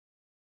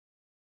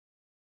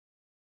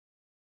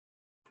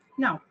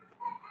Now,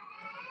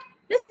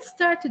 let's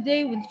start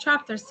today with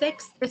chapter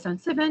 6, lesson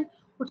 7,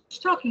 which is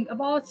talking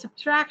about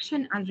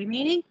subtraction and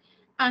remaining.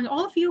 And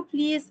all of you,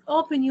 please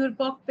open your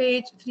book,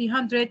 page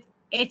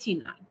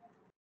 389.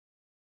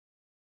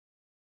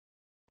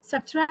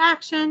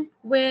 Subtraction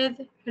with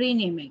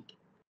renaming.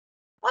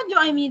 What do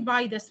I mean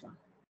by this one?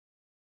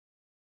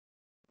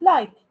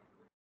 Like,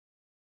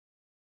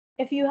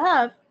 if you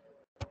have,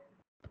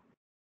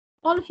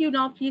 all of you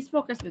now, please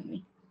focus with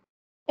me.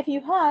 If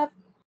you have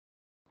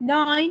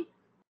 9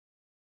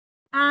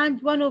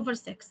 and 1 over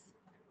 6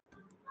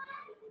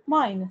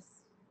 minus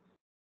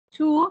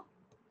 2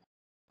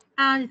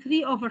 and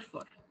 3 over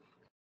 4,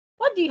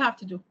 what do you have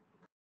to do?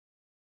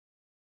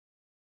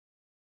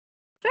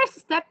 First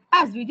step,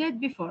 as we did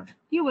before,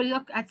 you will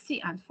look at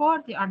C and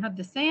 4. They are not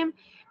the same.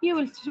 You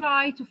will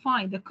try to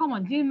find the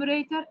common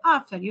denominator.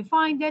 After you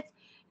find it,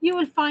 you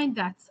will find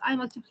that I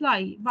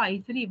multiply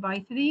by 3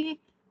 by 3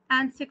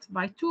 and 6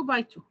 by 2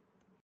 by 2.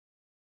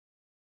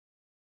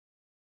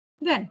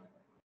 Then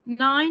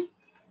 9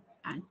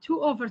 and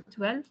 2 over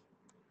 12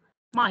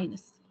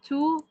 minus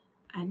 2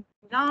 and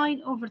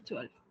 9 over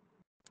 12.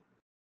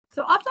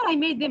 So after I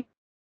made them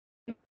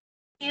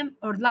same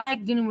or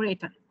like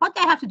denominator, what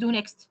do I have to do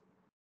next?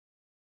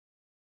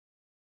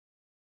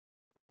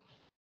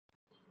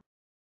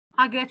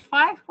 I get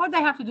 5. What do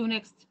I have to do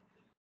next?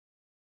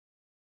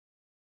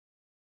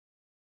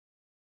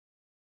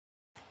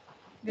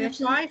 Get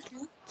 5.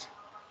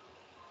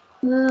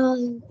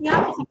 You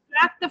have to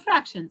subtract the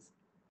fractions.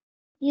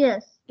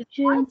 Yes.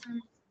 Right?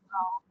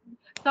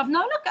 So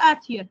now look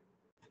at here.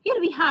 Here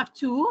we have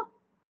 2.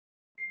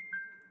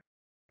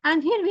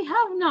 And here we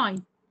have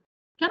 9.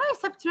 Can I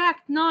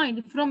subtract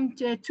 9 from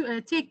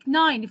take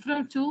 9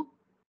 from 2?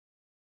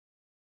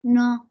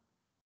 No.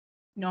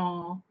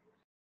 No.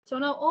 So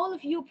now all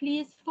of you,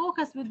 please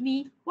focus with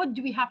me. What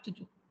do we have to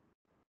do?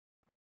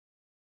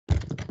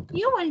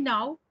 You will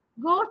now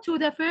go to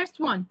the first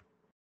one.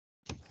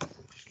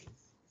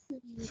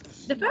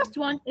 The first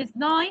one is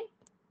 9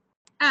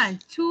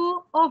 and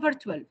 2 over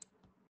 12.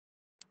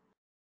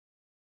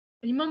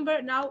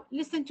 Remember now,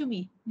 listen to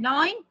me.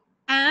 9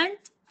 and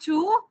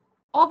 2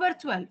 over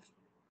 12.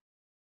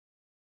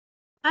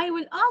 I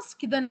will ask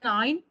the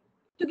 9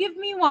 to give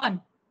me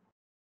 1.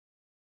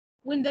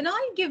 When the 9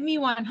 give me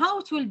 1, how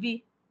it will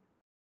be?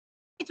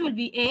 It will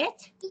be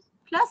 8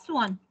 plus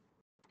 1.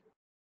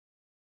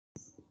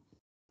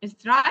 Is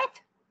it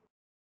right?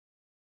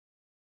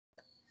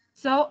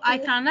 So I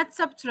cannot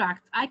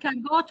subtract. I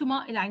can go to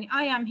my,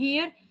 I am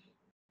here.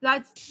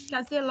 Let's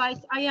say like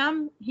I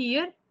am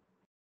here.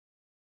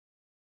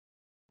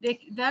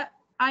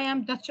 I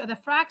am the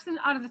fraction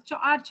are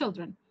our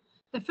children.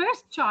 The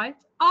first child,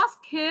 ask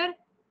her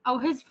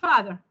or his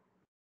father.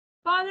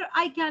 Father,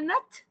 I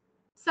cannot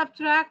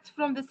subtract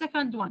from the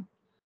second one.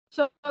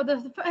 So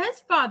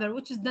his father,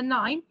 which is the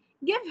 9,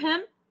 give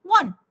him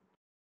 1.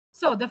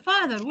 So the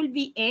father will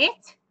be 8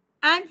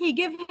 and he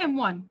give him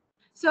 1.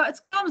 So it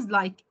comes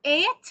like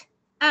 8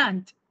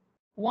 and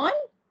 1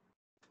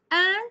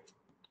 and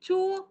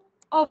 2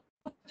 over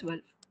 12.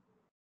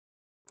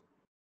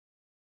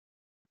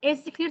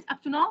 Is it clear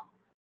up to now?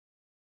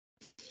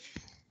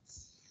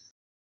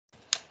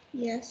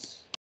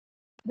 Yes.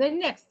 Then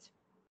next,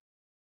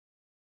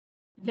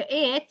 the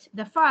 8,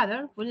 the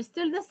father will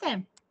still the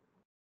same.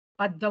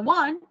 But the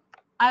 1,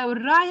 I will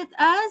write it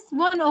as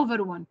 1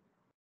 over 1.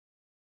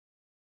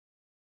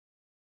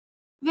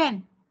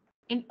 Then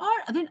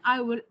I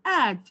will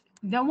add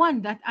the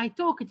 1 that I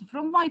took it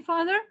from my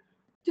father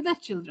to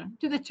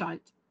the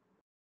child.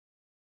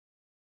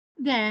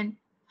 Then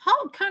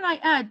how can I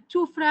add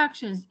 2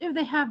 fractions if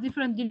they have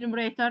different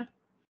denominator?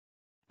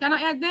 Can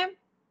I add them?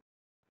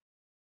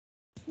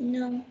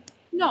 No.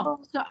 No.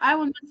 So I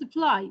will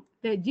multiply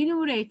the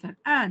denominator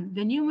and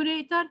the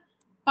numerator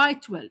by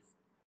 12.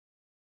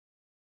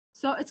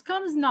 So it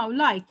comes now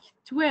like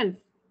 12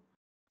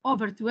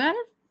 over 12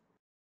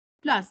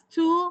 plus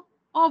 2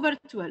 over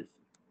 12.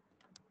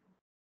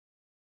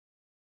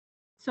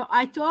 So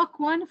I took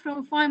 1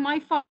 from my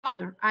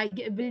father.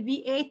 Will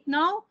be 8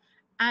 now.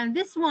 And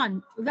this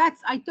one,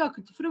 I took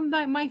it from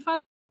my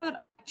father,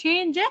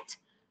 change it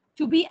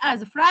to be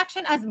as a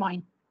fraction as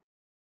mine,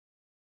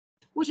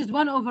 which is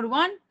 1 over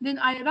 1. Then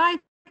I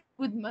write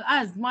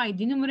as my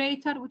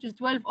denominator, which is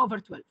 12 over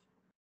 12.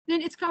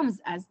 Then it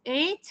comes as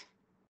 8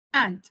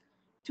 and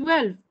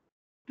 12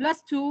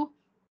 plus 2,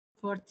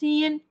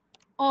 14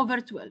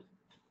 over 12.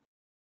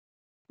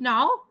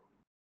 Now,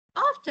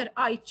 after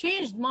I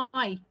changed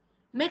my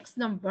mixed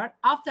number,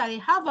 after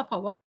I have a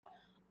power,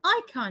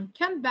 I can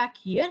come back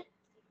here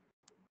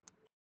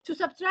to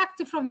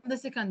subtract from the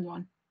second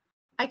one.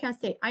 I can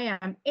say I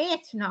am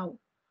 8 now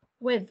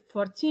with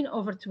 14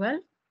 over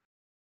 12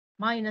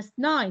 minus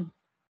 9,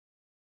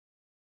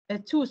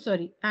 2,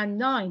 sorry, and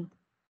 9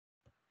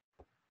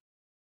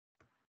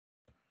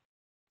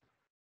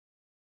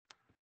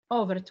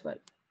 over 12.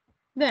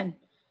 Then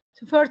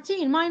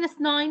 14 minus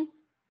 9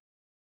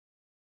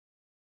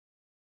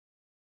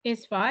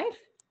 is 5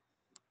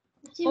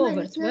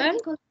 over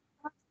 12,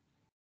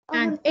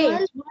 and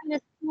 8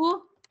 minus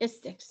 2 is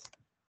 6.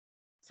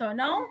 So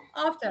now,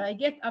 after I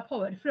get a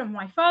power from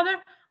my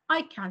father,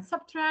 I can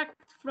subtract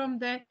from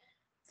the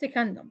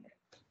second number.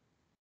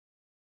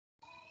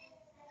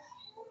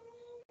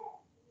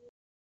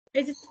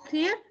 Is it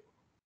clear?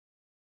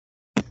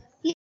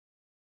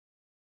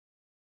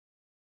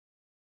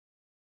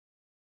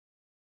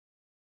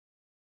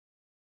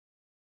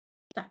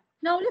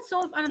 Now let's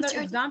solve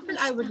another example.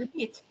 I will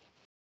repeat.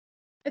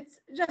 It's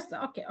just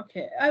okay.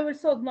 I will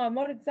solve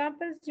more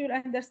examples. You'll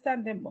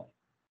understand them more.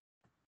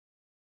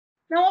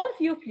 Now, all of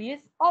you, please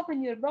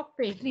open your book,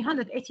 page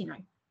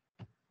 389.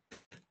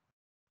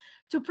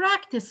 To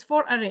practice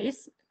for a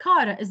race,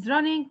 Kara is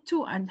running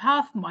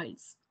 2.5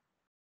 miles.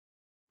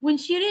 When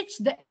she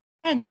reached the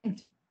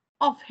end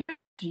of her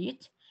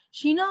street,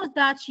 she knows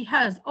that she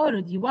has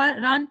already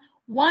run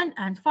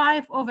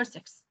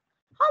 1.5/6.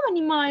 How many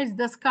miles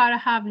does Kara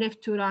have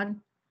left to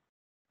run?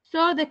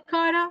 So the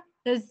Kara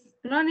is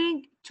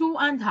running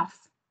 2.5.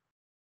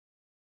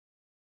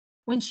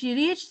 When she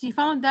reached, she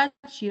found that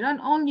she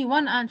ran only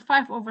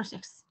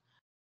 1.5/6.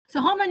 So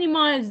how many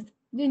miles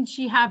didn't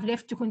she have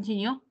left to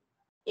continue?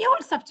 You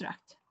will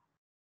subtract.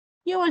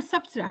 You will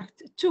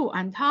subtract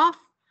 2.5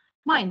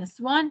 minus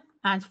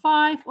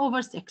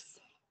 1.5/6.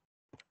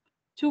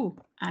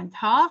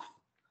 2.5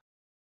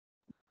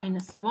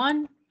 minus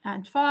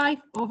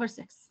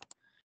 1.5/6.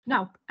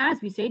 Now,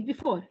 as we said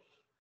before,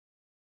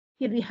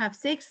 here we have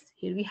 6,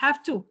 here we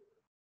have 2.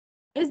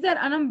 Is there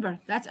a number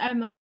that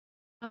I'm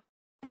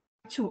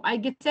 2? I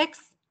get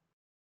 6.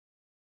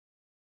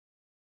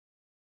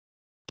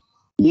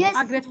 Yes.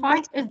 I get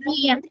 5. Is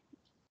that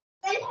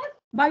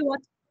by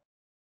what?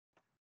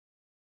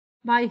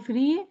 By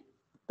 3?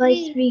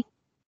 By 3.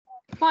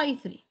 By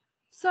 3.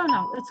 So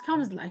now it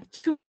comes like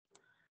 2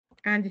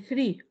 and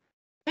 3.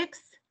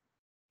 6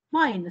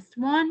 minus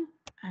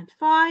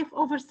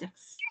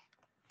 1.5/6.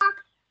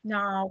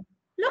 Now,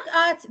 look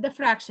at the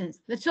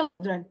fractions, the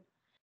children.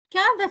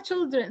 Can the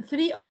children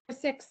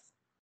 3/6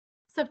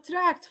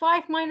 subtract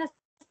 5 minus,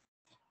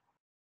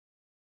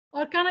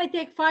 or can I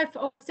take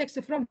 5/6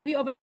 from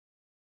 3/?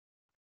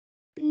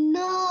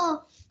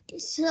 No.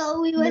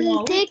 So we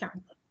will take.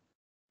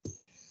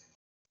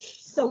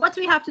 So what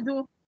we have to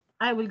do,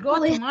 I will go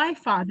to my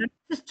father,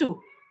 this is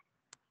 2.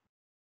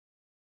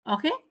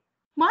 Okay?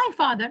 My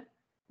father,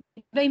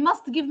 they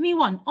must give me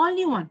 1,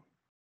 only 1.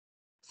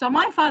 So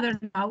my father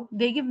now,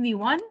 they give me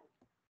 1,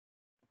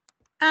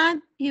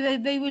 and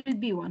they will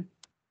be 1.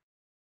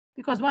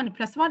 Because 1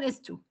 plus 1 is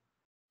 2.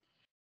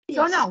 Yes.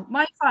 So now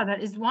my father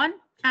is 1,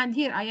 and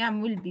here I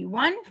am will be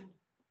 1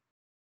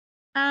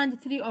 and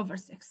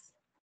 3/6.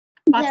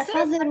 But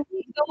since I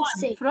need the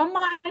 1 from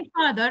my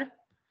father,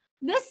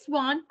 this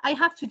one I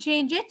have to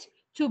change it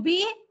to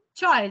be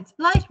child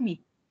like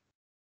me.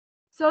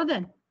 So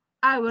then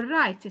I will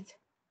write it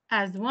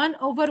as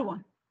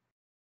 1/1.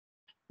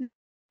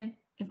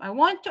 If I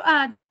want to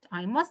add,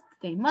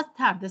 they must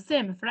have the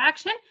same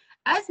fraction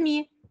as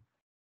me,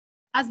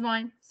 as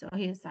mine. So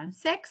here's times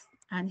 6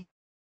 and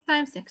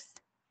times 6.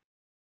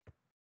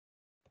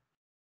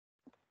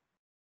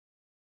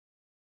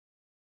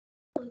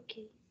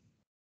 Okay.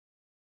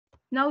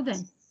 Now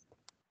then,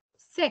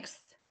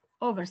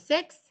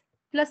 6/6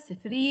 plus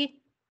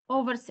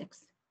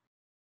 3/6.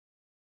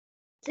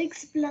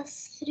 6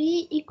 plus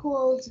 3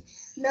 equals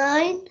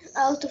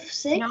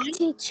 9/6. 9.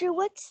 Teacher,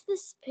 what's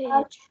this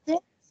page?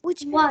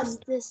 Which page is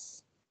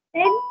this?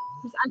 10.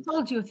 I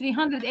told you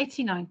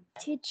 389.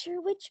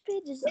 Teacher, which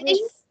page is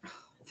this?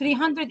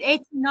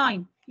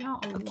 389. Yeah,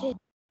 okay.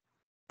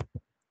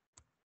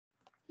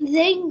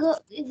 Then go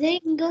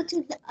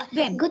to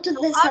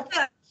the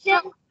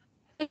subtraction.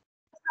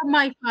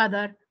 My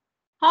father,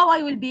 how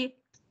I will be?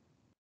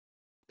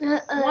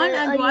 1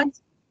 and 1?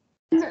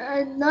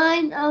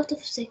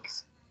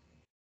 9/6.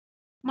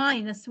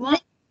 Minus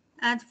 1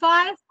 and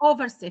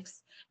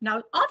 5/6.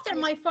 Now, after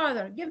my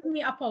father gives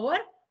me a power,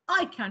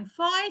 I can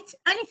fight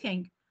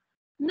anything.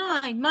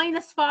 9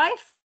 minus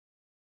 5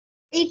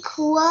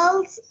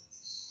 equals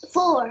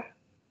 4.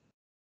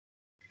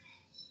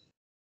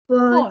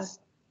 4.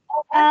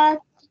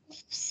 At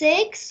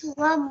 6,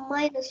 1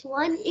 minus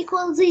 1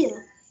 equals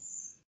 0.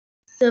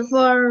 So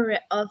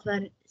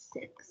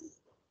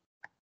 4/6.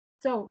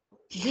 So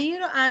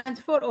 0 and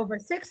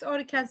 4/6, or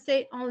you can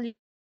say only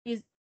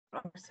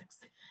 4/6.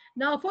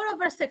 Now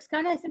 4/6,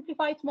 can I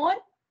simplify it more?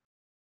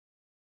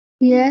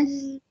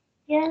 Yes.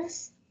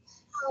 Yes.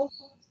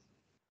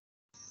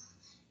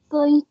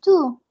 By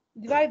 2.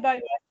 Divide by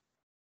what?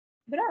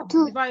 Bravo.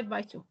 2. Divide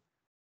by 2.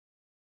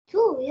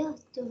 2, yeah.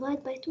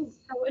 Divide by 2.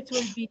 So it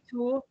will be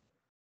 2,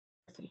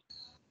 3.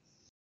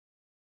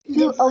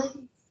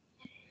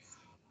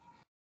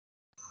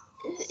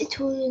 It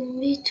will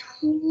be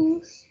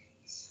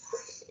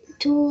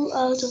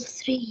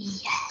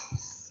 2/3.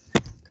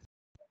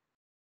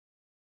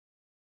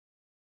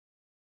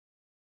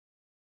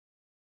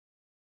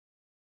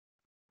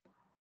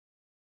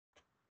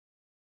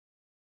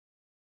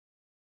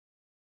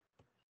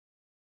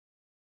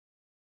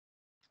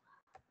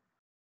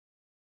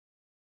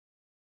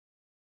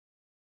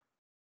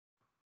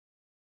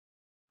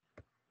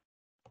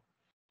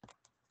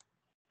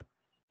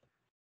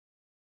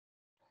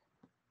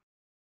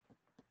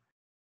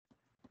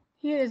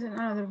 Here is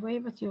another way,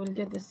 but you will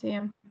get the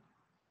same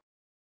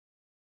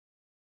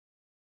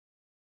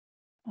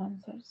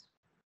answers.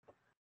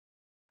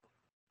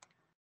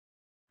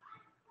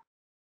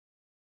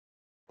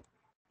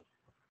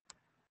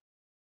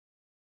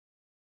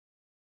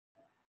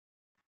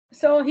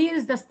 So here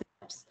is the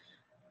steps.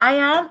 I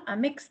am a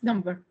mixed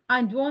number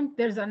and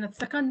there's a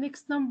second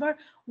mixed number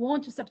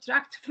want to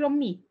subtract from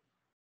me.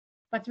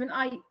 But when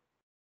I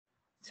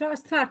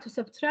start to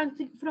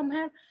subtracting from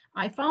her,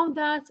 I found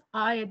that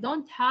I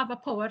don't have a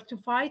power to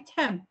fight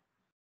him.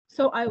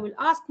 So I will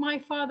ask my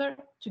father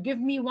to give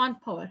me one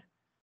power.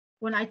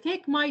 When I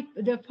take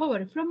the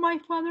power from my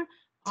father,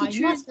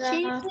 Teacher, I must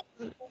change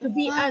it to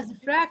be as a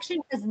fraction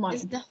as mine.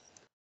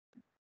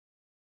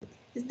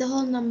 Is the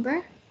whole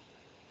number?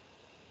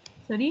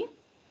 Sorry?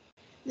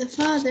 The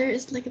father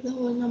is like the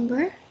whole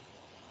number?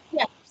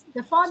 Yes,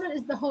 the father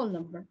is the whole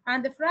number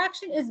and the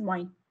fraction is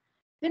mine.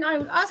 Then I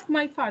will ask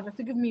my father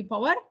to give me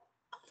power.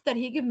 After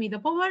he give me the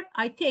power,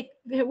 I take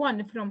the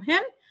one from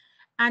him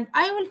and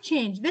I will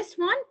change this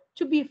one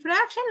to be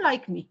fraction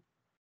like me.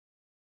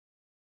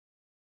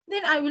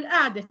 Then I will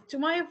add it to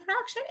my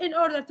fraction in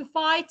order to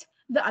fight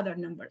the other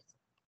numbers.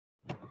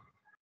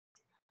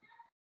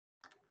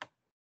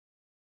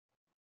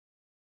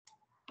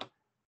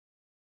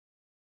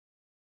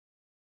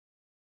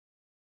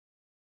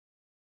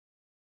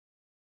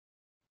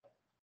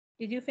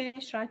 Did you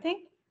finish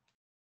writing?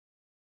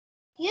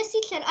 Yes,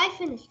 teacher, I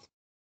finished.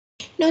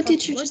 No,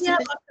 teacher, What just do you a have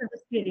bit. after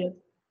this period?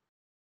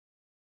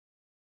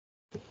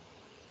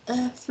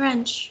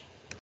 French.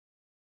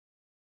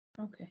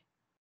 Okay.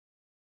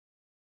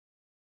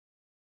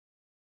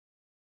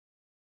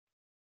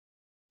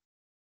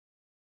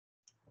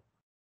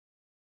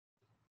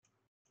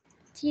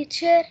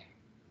 Teacher,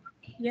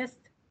 Yes.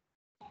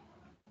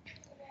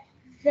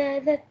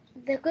 the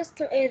test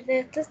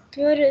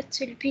tomorrow it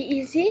will be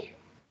easy.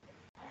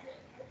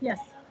 Yes.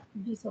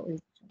 Be so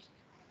easy.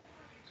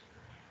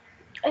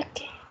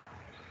 Okay.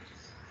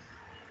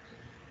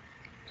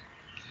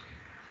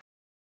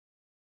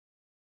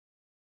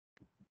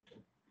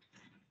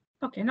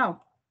 Okay,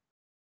 now.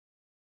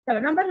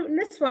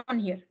 This one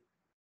here.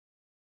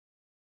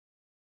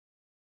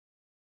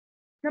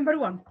 Number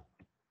 1.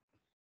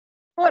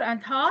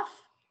 4.5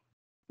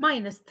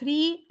 minus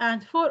 3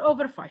 and 4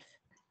 over 5.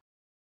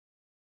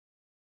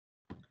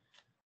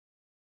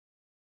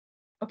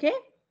 Okay?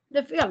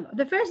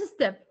 The first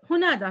step.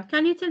 Hunada,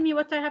 can you tell me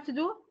what I have to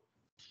do?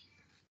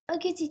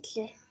 Okay,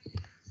 teacher.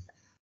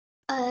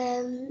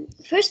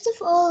 First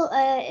of all,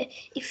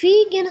 if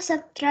we gonna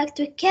subtract,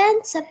 we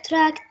can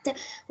subtract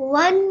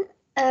 1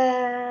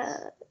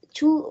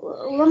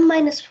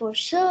 minus 4.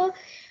 So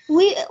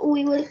we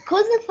will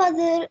call the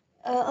father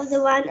of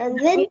the one and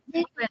then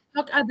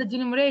Look at the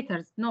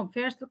denominators. No,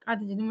 first look at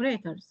the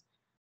denominators.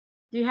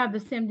 Do you have the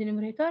same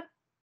denominator?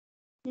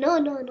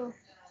 no.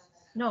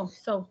 No.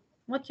 So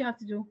what you have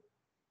to do?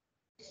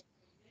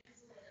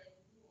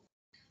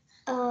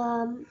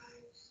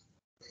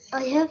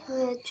 I have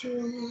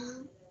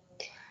to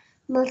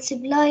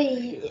multiply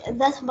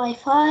that by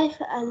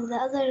 5 and the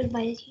other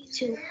by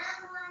 2.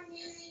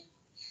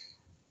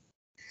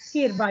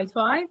 Here by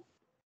 5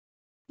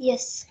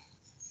 Yes.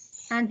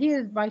 and here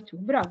is by 2.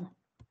 Bravo.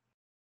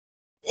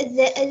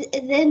 Then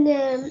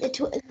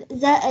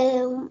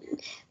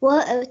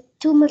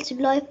 2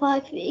 multiply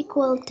 5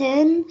 equal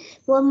 10.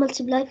 1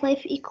 multiply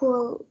 5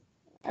 equal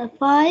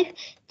 5.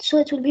 So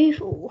it will be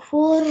 4,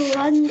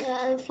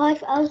 1,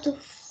 5 out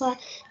of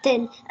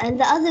 10. And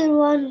the other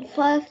one,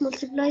 5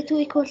 multiply 2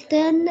 equals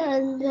 10.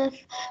 And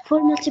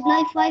 4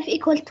 multiply 5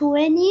 equal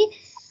 20.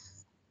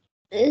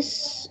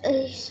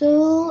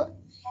 So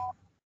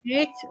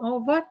 8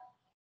 over.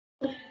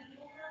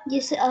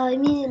 yes, I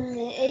mean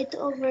 8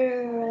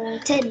 over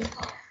 10.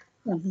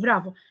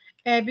 Bravo.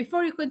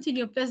 Before you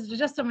continue, please,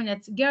 just a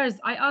minute. Girls,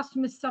 I asked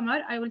Miss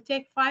Summer, I will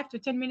take 5 to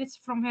 10 minutes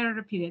from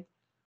her period.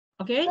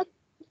 Okay?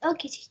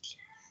 Okay, teacher.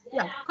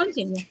 Yeah,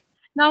 continue.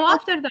 Now,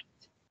 after that,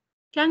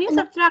 can you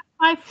subtract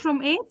 5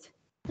 from 8?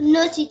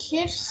 No,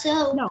 teacher.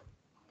 No.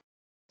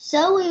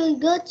 So we will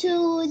go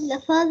to the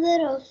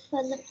father of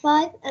the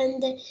 5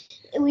 and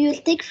we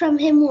will take from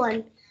him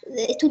 1.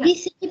 It will be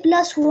 3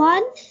 plus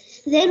 1.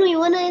 Then we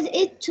wanted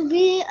it to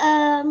be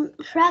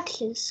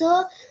fraction.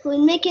 So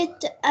we'll make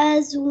it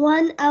as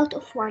 1 out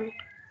of 1.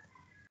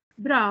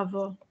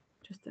 Bravo.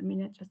 Just a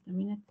minute.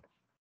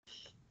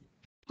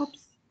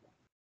 Oops.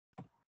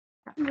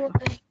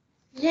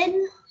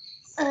 Then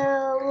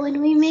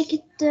when we make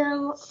it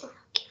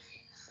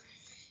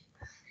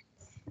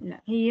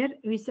here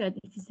we said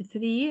it is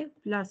 3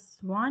 plus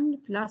 1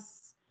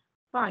 plus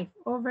 5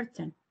 over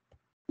 10.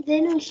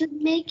 then we should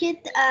make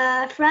it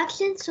a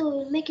fraction, so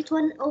we'll make it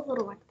 1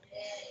 over 1.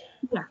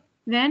 Yeah.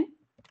 Then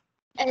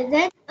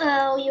Then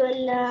we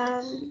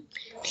will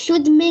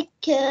should make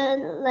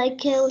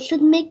we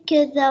should make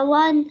the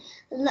one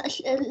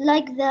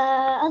like the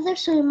other,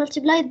 so we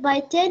multiply it by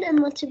 10 and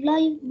multiply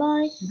it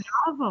by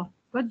bravo.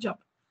 Good job.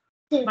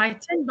 10. By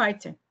 10 by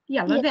 10.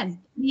 Yeah. Yes. Then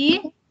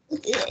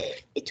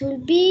It will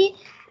be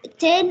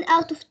 10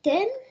 out of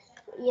 10.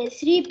 Yeah,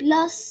 3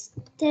 plus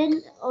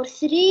 10 or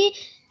 3,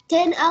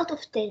 10 out of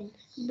 10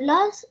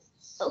 plus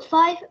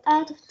 5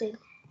 out of 10.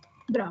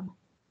 Bravo.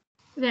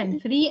 Then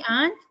 3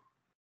 and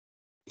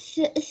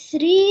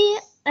 3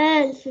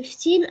 and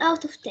 15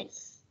 out of 10.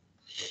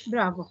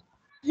 bravo.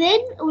 Then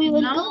we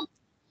will Now,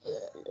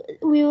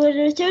 we will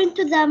return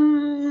to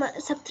the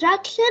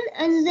subtraction,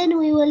 and then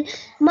we will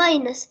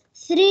minus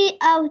 3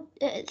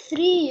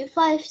 15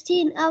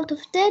 out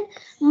of 10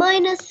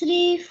 minus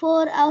 3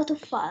 4 out of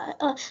 5.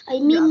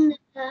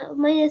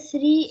 Minus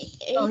 3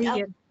 8 so out.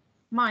 here,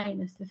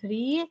 minus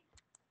 3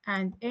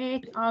 and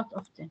 8 out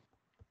of 10.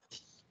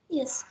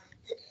 Yes.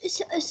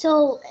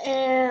 So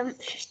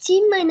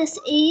 15 minus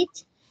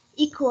 8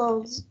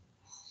 equals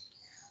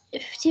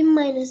 15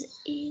 minus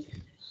 8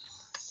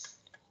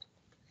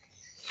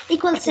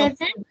 equals 7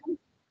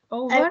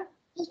 Over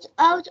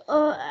out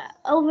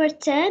over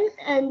 10,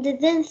 and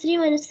then 3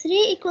 minus 3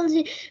 equals,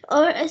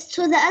 or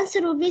so the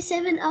answer will be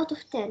 7 out of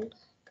 10.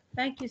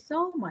 Thank you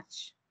so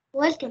much.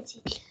 Welcome,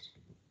 teacher.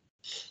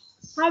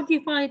 How do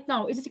you find it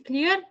now? Is it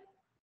clear?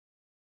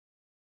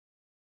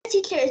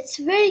 Teacher, it's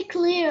very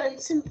clear and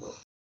simple.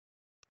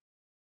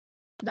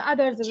 The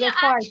others Teacher, will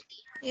fight.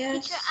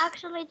 Yes.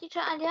 Teacher,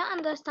 I didn't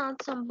understand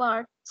some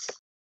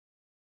parts.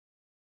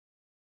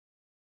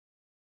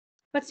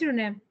 What's your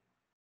name?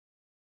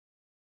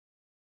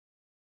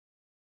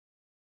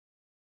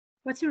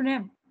 What's your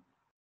name?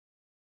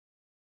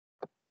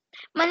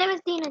 My name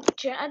is Dina,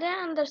 teacher. I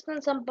didn't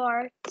understand some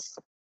parts.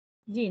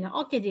 Dina.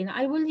 Okay, Dina.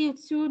 I will need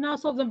to now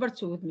solve number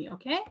 2 with me,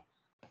 okay?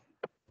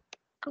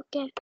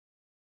 Okay.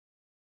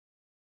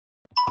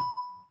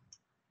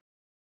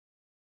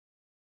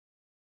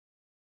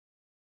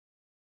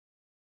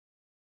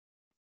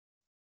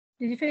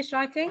 Did you finish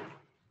writing?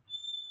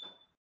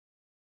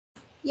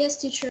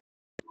 Yes, teacher.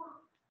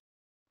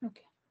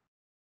 Okay.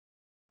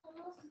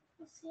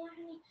 بس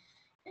يعني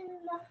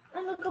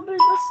أنا قبل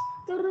بس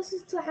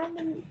درست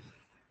عن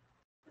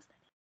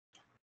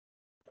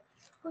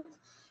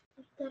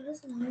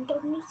درسنا عن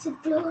تقنية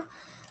الدراسة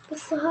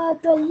بس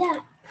هذا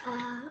لا.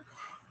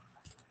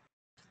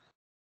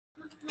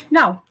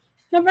 Now,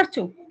 number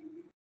 2.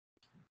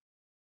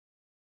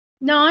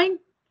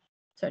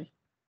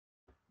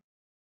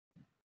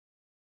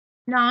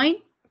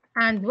 9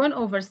 and 1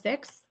 over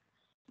 6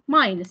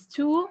 minus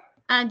 2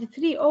 and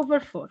 3 over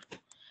 4.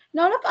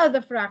 Now look at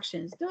the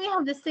fractions. Do we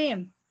have the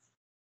same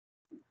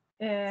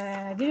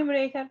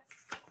denominator?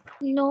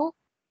 No.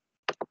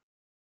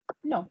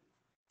 No.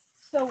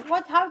 So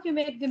how do you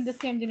make them the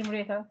same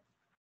denominator?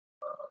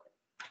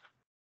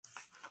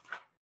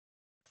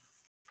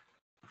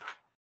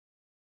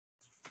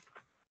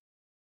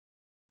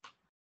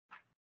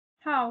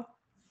 How?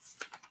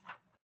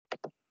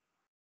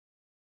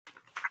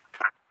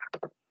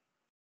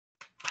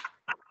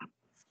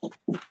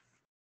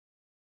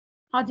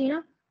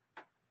 Adina?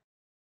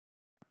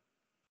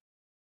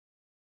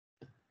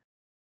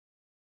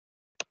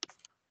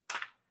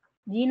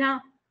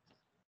 Dina?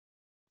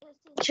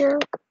 Teacher.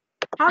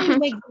 How do you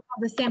make them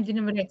have the same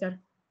denominator?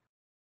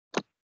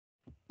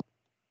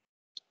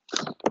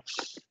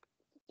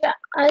 Yeah,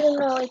 I don't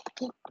know it.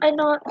 I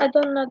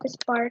don't know this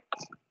part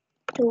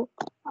too.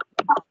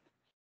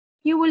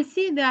 You will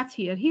see that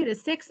here. Here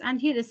is 6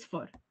 and here is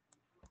 4.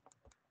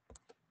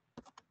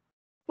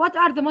 What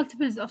are the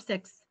multiples of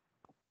 6?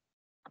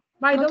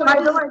 By the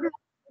way,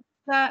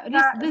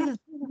 this is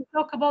we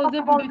talk about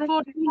them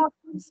before.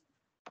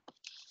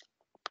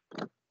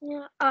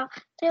 Yeah,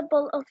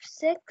 table of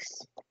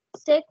 6.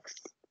 6.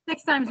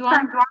 6 times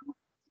 1.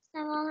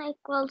 7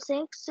 equals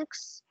 6.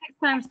 6 6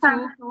 times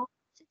 2.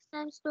 6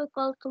 times 2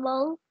 equals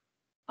 12.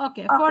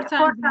 Okay, 4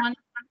 times 1.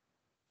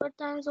 4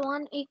 times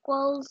 1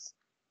 equals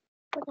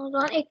 4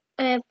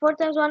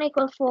 times 1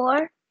 equals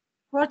 4.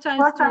 4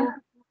 times 2.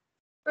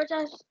 4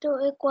 times 2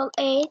 equals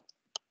 8.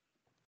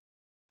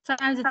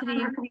 Times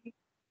 3.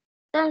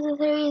 Times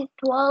 3 is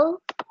 12.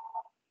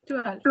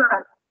 12.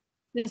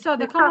 So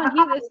the common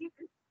here is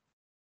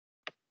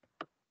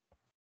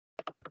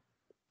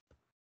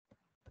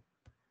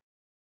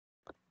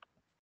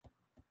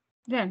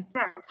then.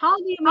 How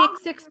do you make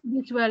 6 to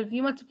be 12?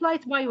 You multiply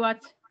it by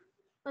what?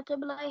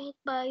 Multiply it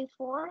by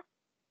 4.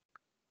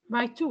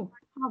 By 2.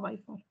 How by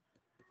 4?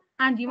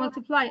 And you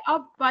multiply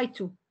up by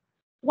 2.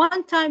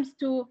 1 times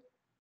 2.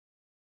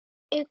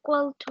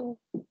 Equal to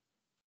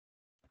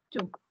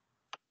 2.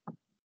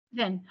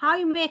 Then how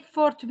you make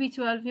 4 to be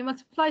 12? You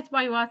multiply it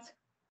by what?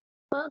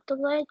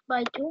 multiply it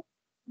by 2.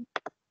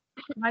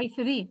 By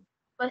 3.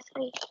 By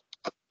 3.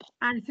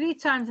 And 3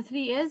 times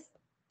 3 is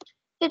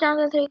 3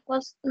 times 3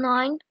 equals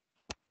 9.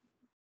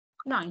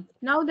 9.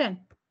 Now then,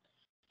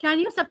 can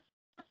you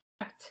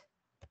subtract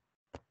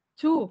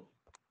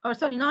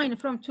 9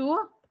 from 2?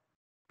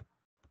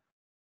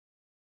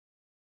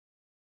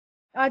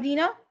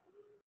 Adina?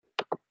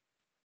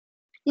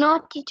 No,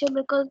 teacher,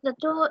 because the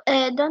 2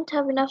 don't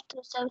have enough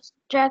to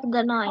subtract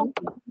the 9.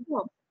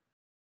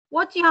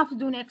 What do you have to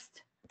do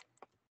next?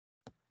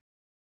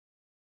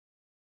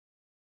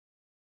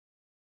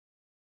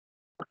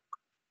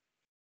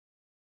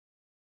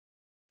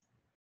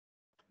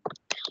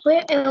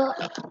 We're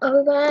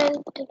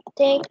going to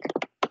take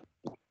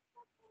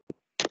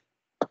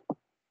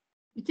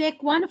You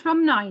take 1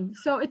 from 9.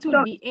 So it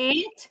will be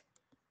 8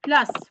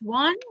 plus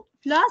 1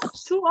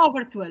 plus 2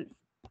 over 12.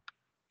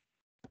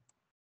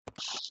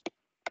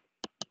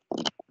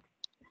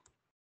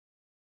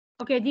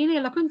 Okay, Dina,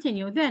 yalla,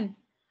 continue. Then,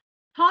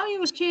 how you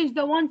will change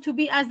the 1 to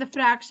be as the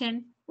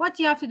fraction? What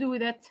do you have to do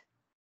with it?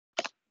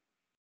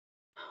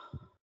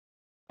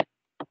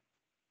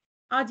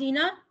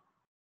 Dina?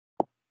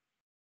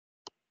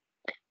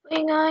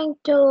 We're going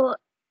to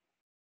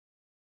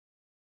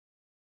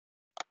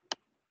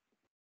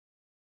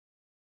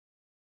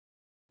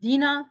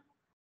Dina?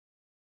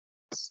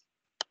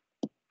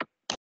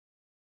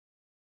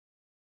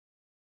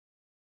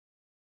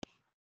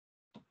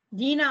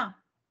 Dina?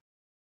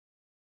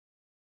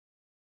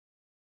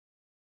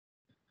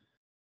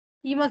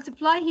 You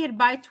multiply here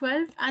by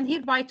 12 and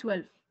here by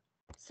 12.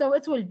 So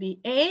it will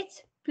be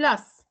 8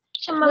 plus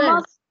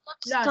 12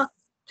 plus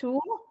 2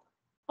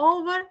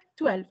 over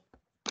 12.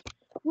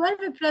 12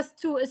 plus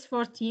 2 is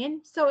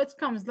 14. So it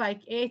comes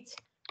like 8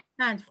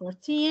 and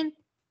 14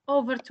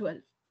 over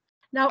 12.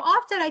 Now,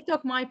 after I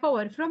took my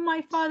power from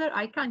my father,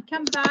 I can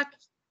come back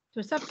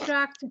to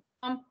subtract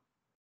from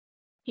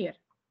here.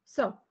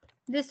 So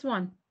this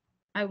one,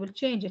 I will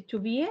change it to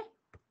be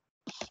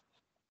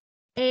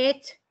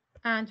 8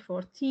 and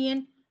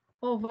 14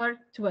 over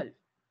 12.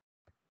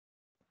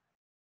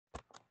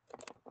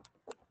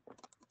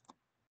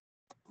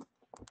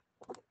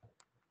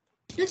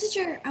 No,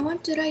 teacher, I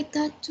want to write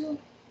that too.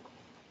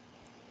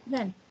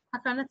 Then I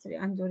cannot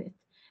undo it.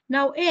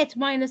 Now 8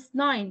 minus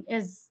 9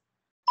 is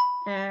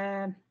 5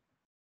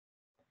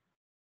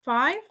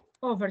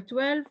 over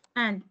 12,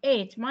 and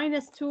 8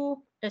 minus 2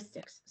 is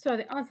 6. So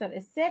the answer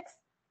is 6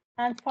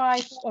 and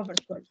 5 over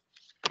 12.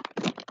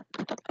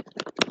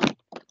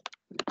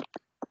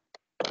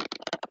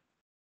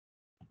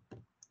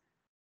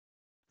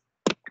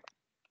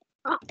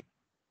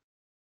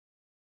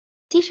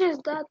 Teacher, is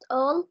that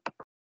all?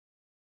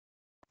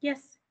 Yes.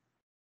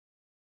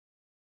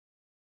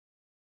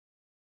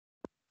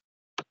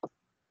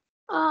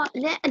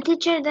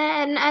 Teacher,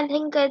 then I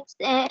think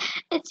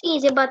it's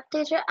easy. But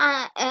teacher,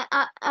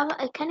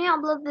 can you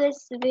upload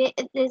this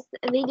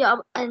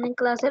video in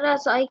class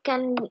so I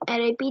can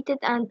repeat it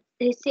and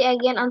see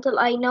again until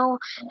I know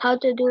how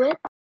to do it?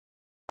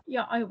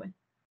 Yeah, I will.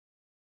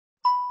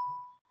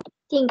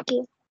 Thank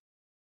you.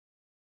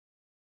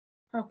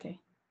 Okay.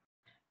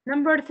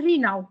 Number 3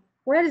 now.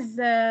 Where is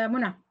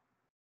Muna?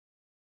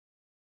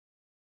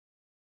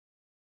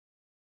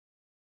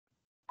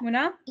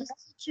 Muna? Yes,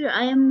 teacher,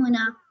 I am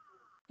Muna.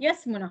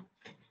 Yes, Muna.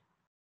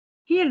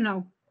 Here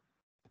now.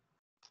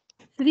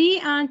 3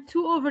 and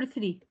 2 over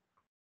 3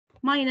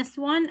 minus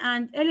 1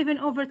 and 11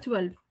 over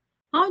 12.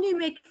 How do you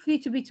make 3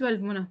 to be 12,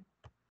 Muna?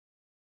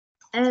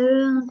 I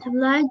will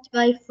multiply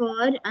by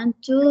 4 and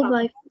 2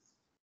 by 4.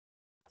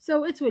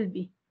 So it will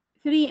be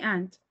 3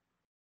 and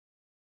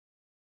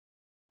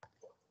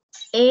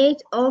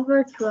 8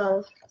 over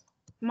 12.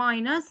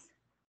 minus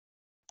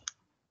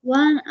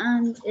 1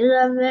 and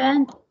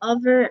 11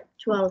 over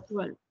 12.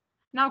 12.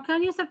 Now,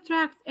 can you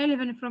subtract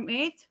 11 from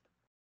 8?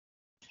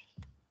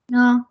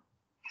 No.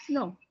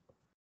 No.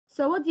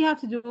 So what do you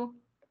have to do?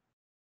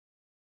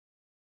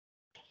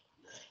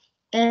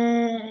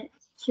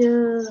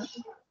 To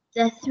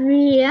the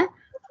 3,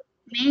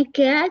 make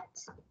it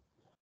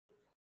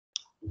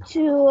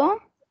 2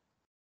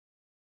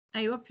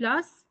 أيوة,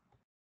 plus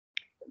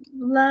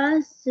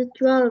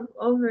 12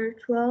 over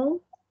 12.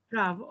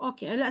 Bravo.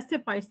 Okay, let's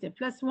step by step.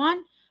 Plus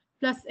 1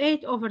 plus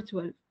 8 over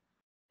 12.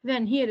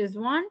 Then here is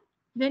 1.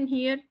 Then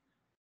here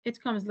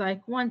it comes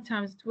like 1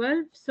 times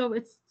 12. So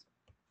it's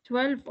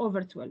 12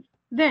 over 12.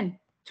 Then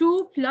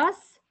 2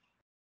 plus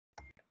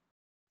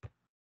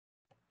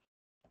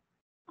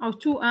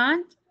 2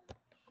 and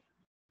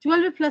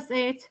 12 plus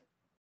 8.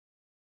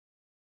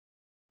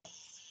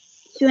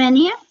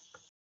 20.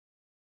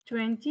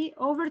 20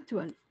 over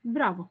 12.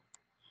 Bravo.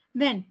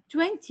 Then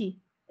 2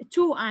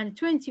 and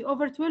 20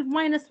 over 12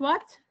 minus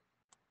what?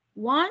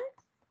 1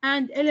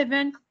 and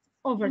 11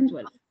 over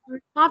 12.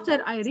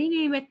 After I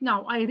rename it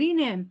now, I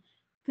rename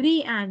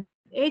 3 and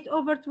 8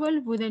 over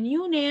 12 with a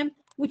new name,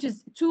 which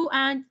is 2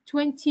 and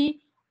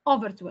 20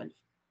 over 12.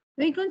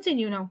 Then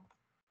continue now.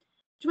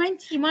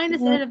 20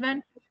 minus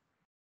 11.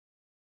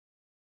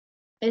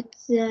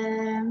 It's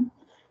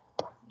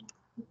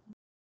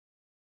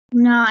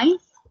 9.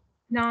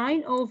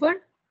 9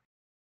 over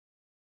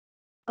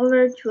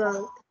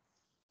 12.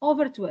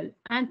 Over 12.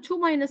 And 2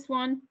 minus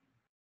 1.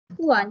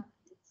 1.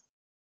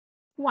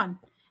 1.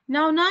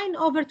 Now 9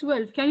 over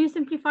 12. Can you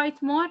simplify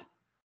it more?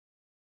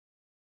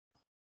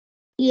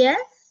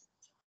 Yes.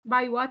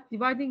 By what?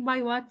 Dividing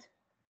by what?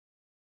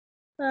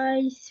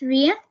 By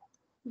 3.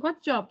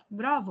 Good job.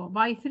 Bravo.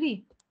 By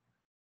 3.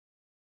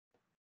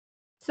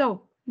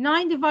 So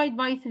 9 divided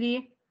by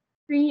 3.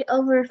 3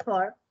 over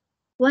 4.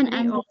 1 3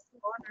 and over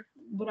 4.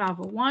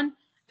 Bravo. 1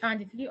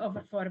 and 3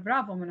 over 4.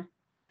 Bravo, Mona.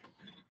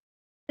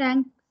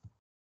 Thanks.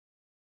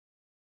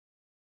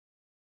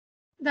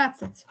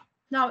 That's it.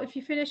 Now, if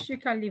you finish, you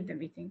can leave the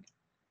meeting.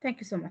 Thank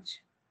you so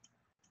much.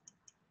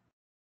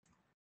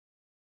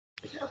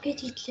 Okay,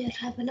 teacher.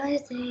 Have a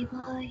nice day.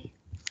 Bye.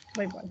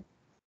 Bye bye.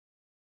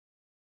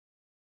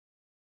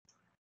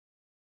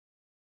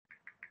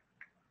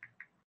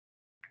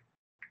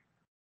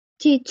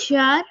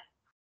 Teacher,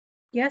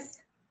 Yes.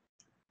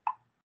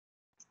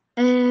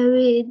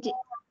 we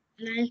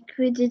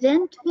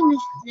didn't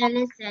finish the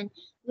lesson.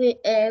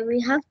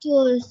 We have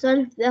to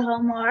solve the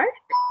homework.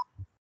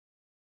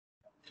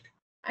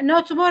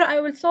 No, tomorrow I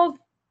will solve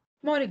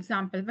more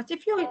example. But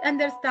if you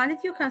understand it,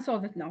 you can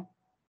solve it now.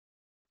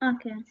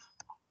 Okay.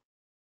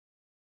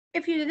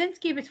 If you didn't,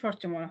 keep it for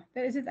tomorrow.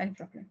 There isn't any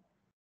problem.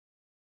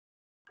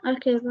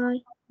 Okay, bye.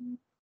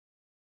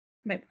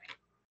 Bye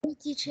bye.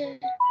 Teacher.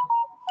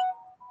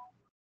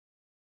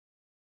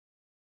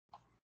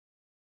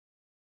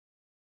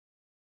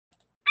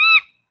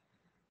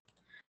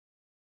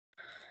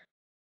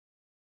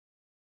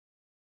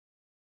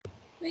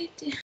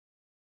 Wait.